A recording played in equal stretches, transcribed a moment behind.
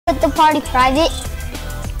Put the party private.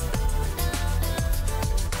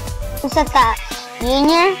 Who said that?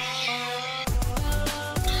 Junior?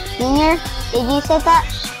 Junior? Did you say that?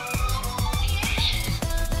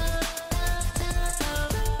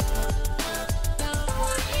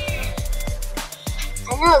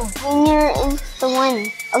 I know, Junior is the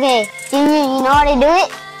one. Okay, Junior, you know how to do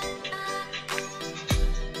it?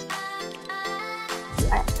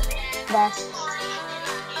 Alright, best.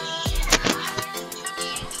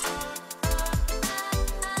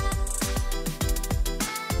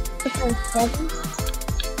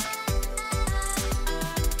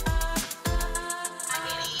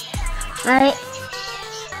 Alright.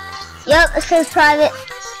 Yep, it says private.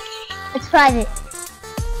 It's private.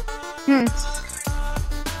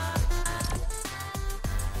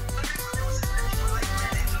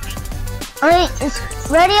 Alright, it's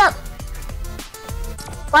ready up.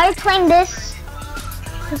 Why are you playing this?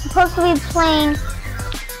 We're supposed to be playing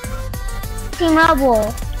Team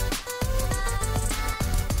Rebel.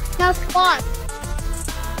 No squad.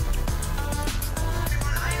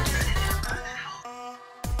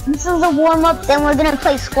 This is a warm-up, then we're gonna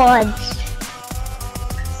play squads.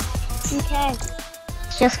 Okay.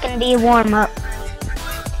 It's just gonna be a warm-up.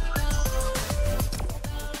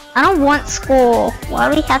 I don't want school. Why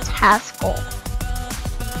do we have to have school?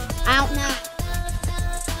 I don't know.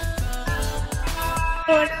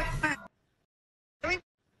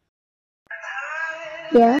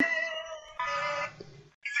 Yeah.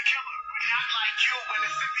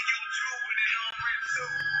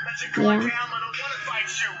 Yeah.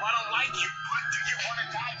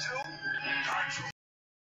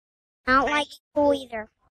 I don't like school either.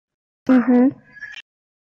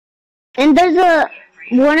 And there's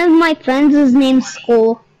one of my friends is named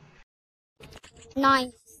School.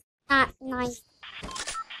 Nice. Not nice.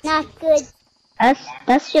 Not good.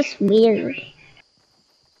 That's just weird.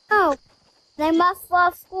 Oh, they must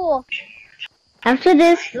love school. After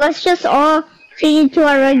this, let's just all change to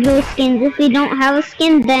our regular skins. If we don't have a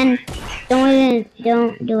skin, then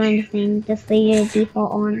don't do anything. Just leave your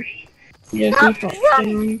default on. Your default skin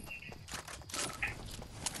on.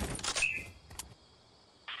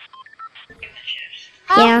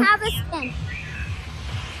 I don't have a skin.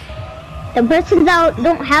 The persons that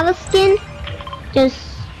don't have a skin, it's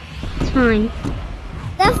fine.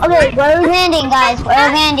 Okay, where are we landing, guys? Where are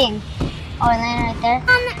we landing? Oh, we're landing right there.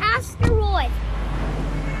 On the asteroid.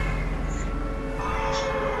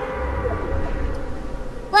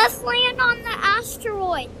 Let's land on the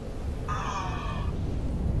asteroid.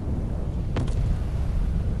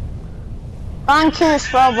 On to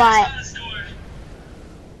this robot.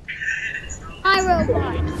 My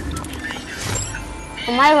robot.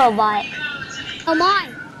 Oh, my robot. Oh,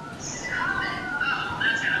 mine.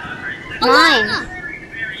 Mine.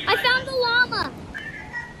 I found a llama.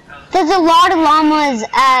 There's a lot of llamas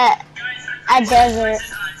at desert.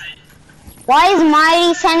 Why is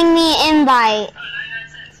Mighty sending me an invite?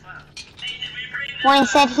 When he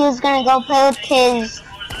said he was gonna go play with his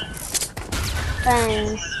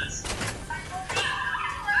friends.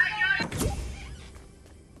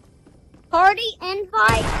 Party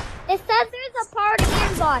invite? It says there's a party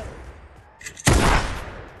invite.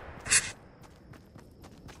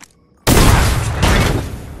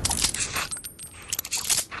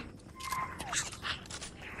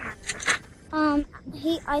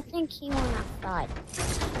 I think he went outside.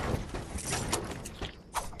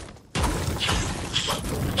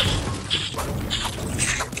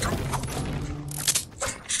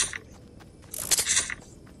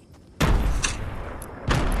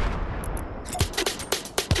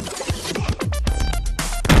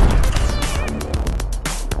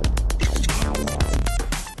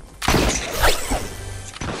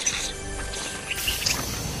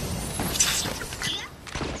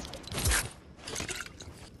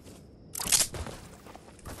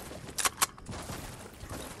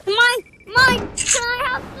 Can I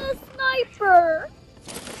have the sniper?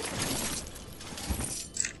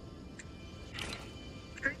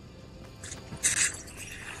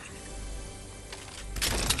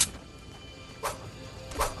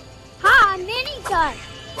 Ha, minigun.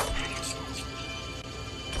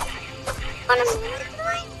 Want a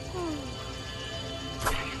minigun?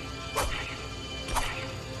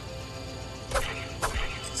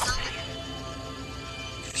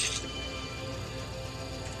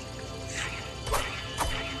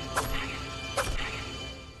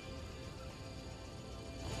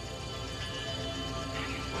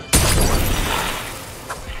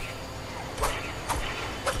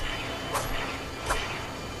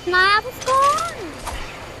 Can I have a score?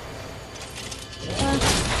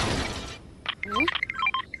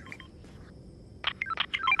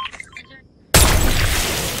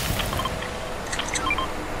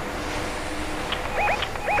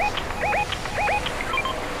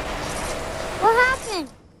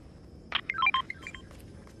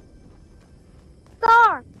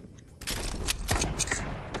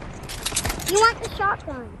 You want the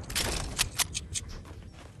shotgun.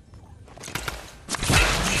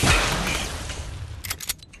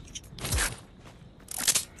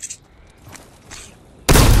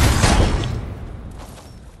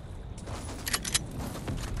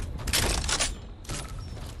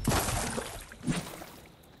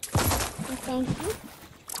 Thank you.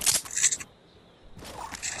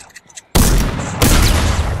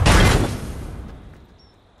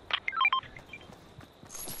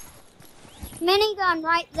 Minigun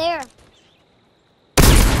right there.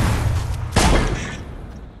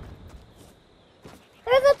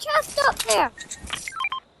 There's a chest up there.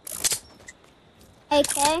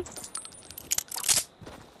 AK.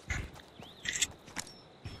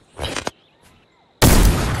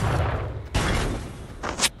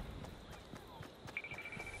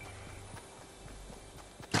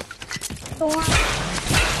 Storm.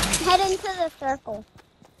 Head into the circle.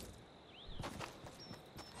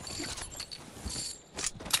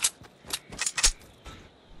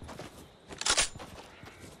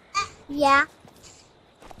 Yeah.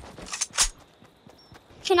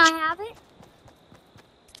 Can I have it?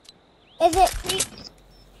 Is it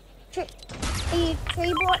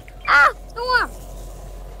tree boy? Ah, Storm!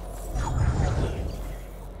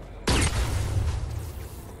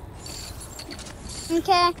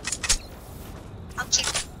 Okay. Okay.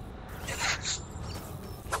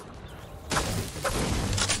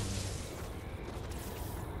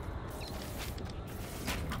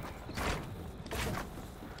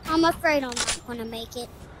 I'm afraid I'm not gonna make it.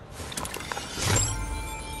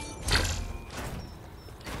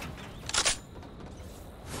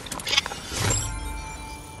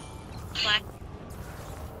 What?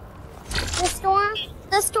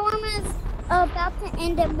 The storm is about to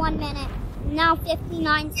end in 1 minute. Now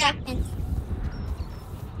 59 seconds.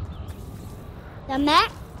 The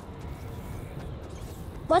mech?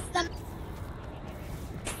 What's the...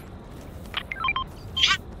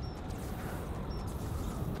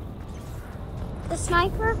 The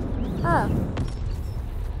sniper? Oh.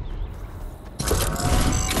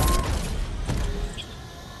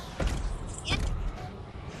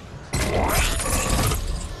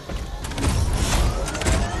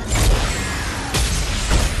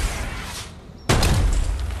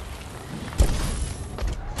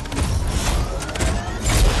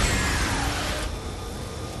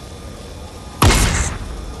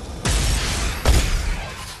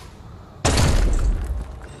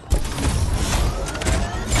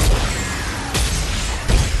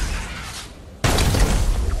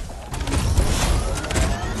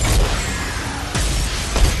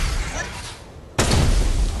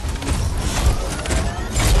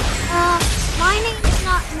 My name's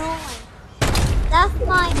not Nolan. That's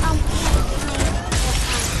my name.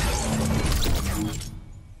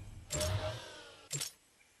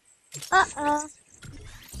 Uh-oh.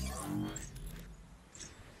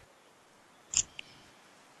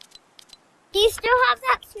 Do you still have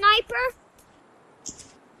that sniper?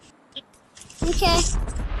 Okay.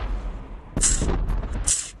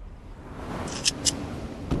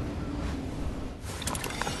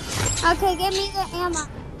 Okay, give me the ammo.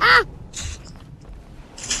 Ah!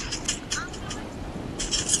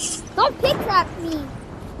 Don't pickaxe me.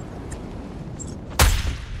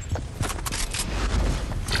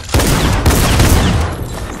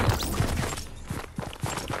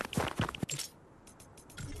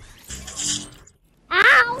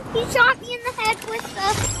 Ow! He shot me in the head with the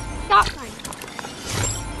shotgun.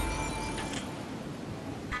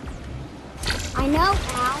 I know,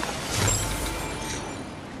 ow.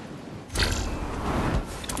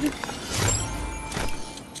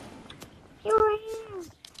 Here I am.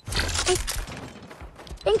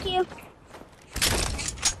 Thank you.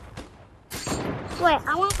 Wait,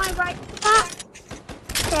 I want my right back.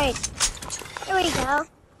 Okay. Here we go.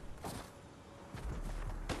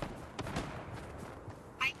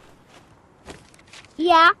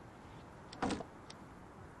 Yeah.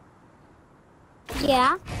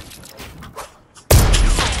 Yeah.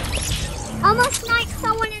 Almost sniped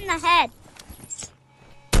someone in the head.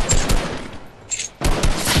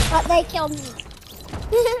 But they killed me.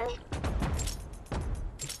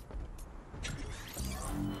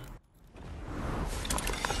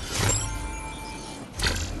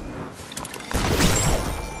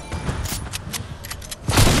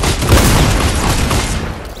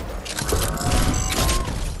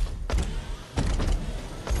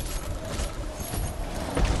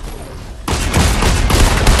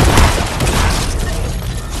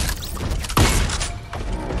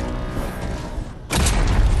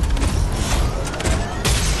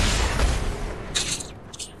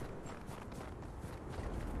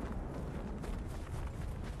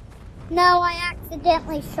 No, I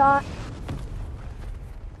accidentally shot.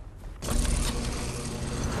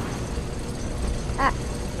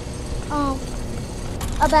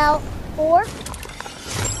 About 4.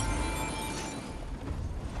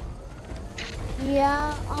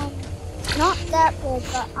 Yeah, not that good,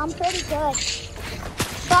 but I'm pretty good.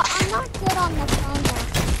 But I'm not good on the phone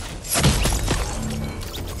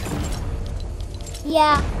though.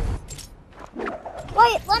 Yeah.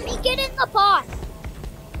 Wait, let me get in the bot.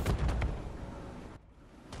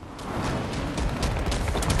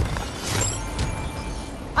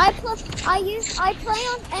 I play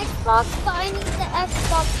on Xbox, but I need the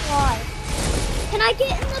Xbox Live. Can I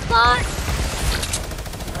get in the bot?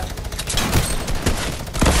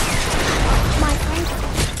 My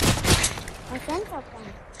friends are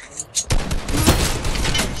playing.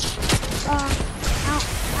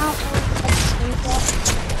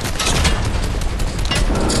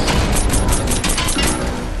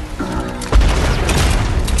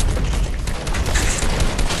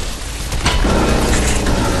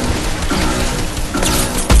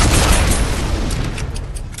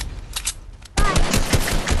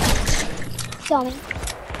 Dummy.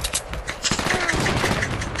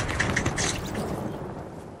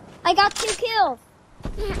 I got 2 kills.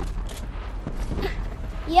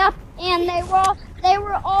 Yep, and they were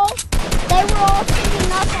all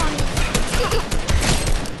teaming up on me.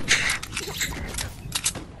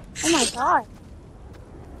 Oh my god.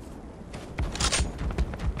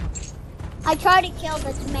 I tried to kill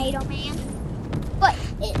the tomato man, but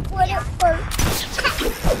it wouldn't work.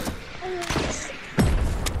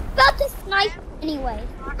 About to snipe anyway.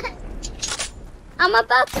 I'm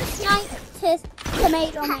about to snipe this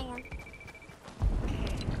tomato man.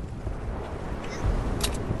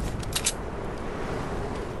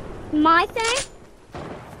 My thing?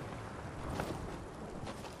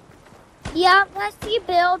 Yeah, let's see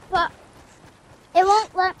build, but it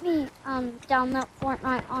won't let me download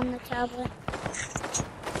Fortnite on the tablet.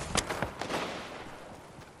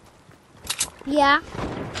 Yeah.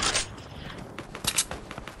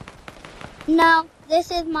 No, this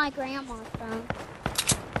is my grandma's phone.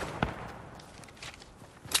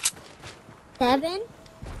 7?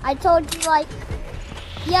 I told you like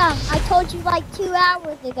 2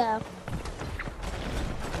 hours ago.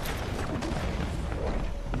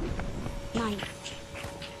 Nice.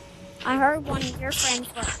 I heard one of your friends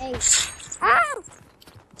was 8. Ow!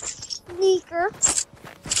 Sneaker.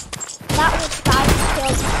 That was the guy who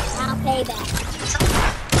killed me. I'll pay back.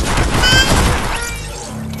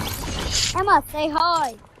 Emma, say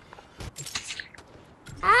hi.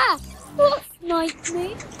 Ah! Don't snipe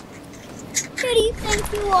me. Who do you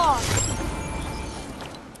think you are?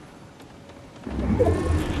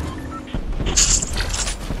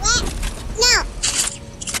 No.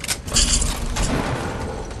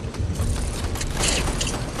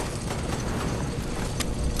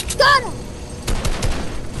 Got him.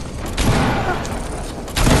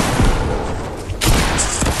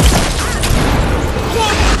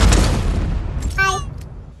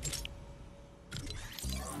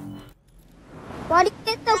 Why do you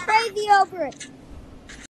get so crazy over it?